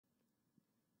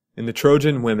In the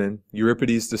Trojan Women,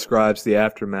 Euripides describes the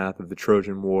aftermath of the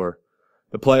Trojan War.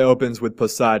 The play opens with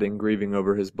Poseidon grieving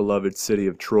over his beloved city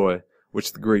of Troy,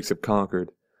 which the Greeks have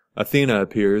conquered. Athena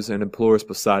appears and implores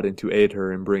Poseidon to aid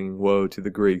her in bringing woe to the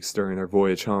Greeks during their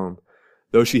voyage home.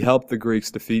 Though she helped the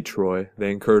Greeks defeat Troy,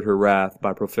 they incurred her wrath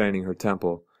by profaning her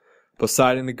temple.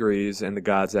 Poseidon agrees, and the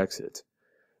gods exit.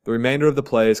 The remainder of the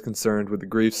play is concerned with the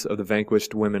griefs of the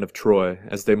vanquished women of Troy,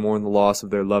 as they mourn the loss of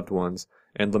their loved ones,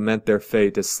 and lament their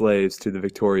fate as slaves to the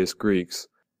victorious Greeks.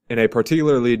 In a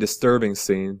particularly disturbing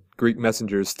scene, Greek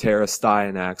messengers tear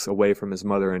Astyanax away from his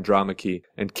mother Andromache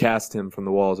and cast him from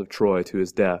the walls of Troy to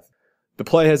his death. The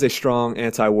play has a strong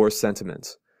anti-war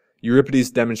sentiment.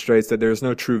 Euripides demonstrates that there is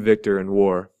no true victor in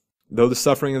war. Though the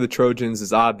suffering of the Trojans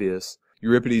is obvious,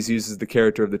 Euripides uses the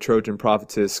character of the Trojan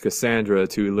prophetess Cassandra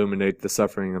to illuminate the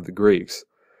suffering of the Greeks.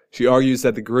 She argues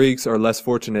that the Greeks are less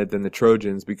fortunate than the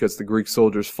Trojans because the Greek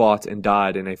soldiers fought and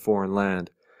died in a foreign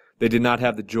land. They did not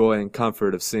have the joy and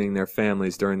comfort of seeing their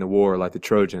families during the war like the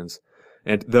Trojans.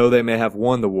 And though they may have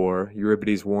won the war,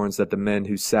 Euripides warns that the men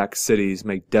who sack cities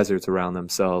make deserts around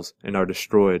themselves and are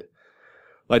destroyed.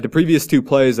 Like the previous two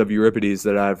plays of Euripides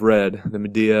that I have read, the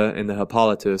Medea and the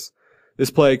Hippolytus, this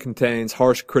play contains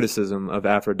harsh criticism of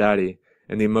Aphrodite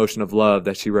and the emotion of love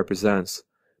that she represents.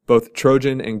 Both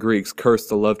Trojan and Greeks curse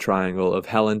the love triangle of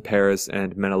Helen, Paris,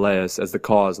 and Menelaus as the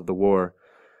cause of the war.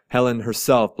 Helen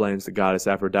herself blames the goddess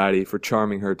Aphrodite for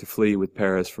charming her to flee with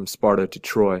Paris from Sparta to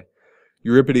Troy.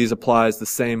 Euripides applies the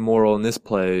same moral in this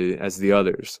play as the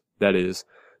others, that is,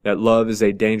 that love is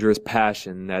a dangerous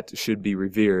passion that should be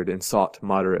revered and sought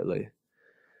moderately.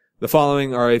 The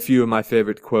following are a few of my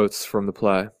favorite quotes from the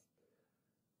play.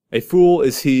 "A fool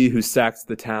is he who sacks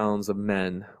the towns of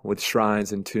men, with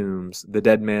shrines and tombs, the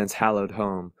dead man's hallowed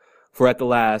home, for at the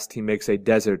last he makes a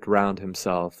desert round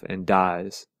himself and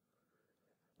dies.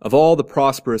 Of all the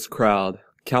prosperous crowd,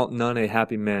 count none a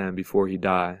happy man before he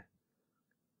die.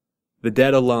 The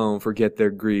dead alone forget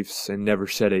their griefs and never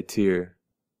shed a tear.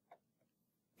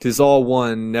 'Tis all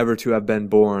one never to have been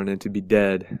born and to be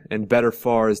dead, and better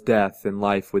far is death than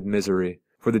life with misery.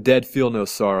 For the dead feel no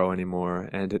sorrow any more,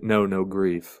 and know no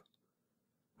grief.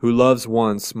 Who loves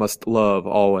once must love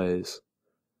always.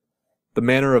 The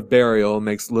manner of burial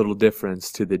makes little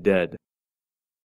difference to the dead."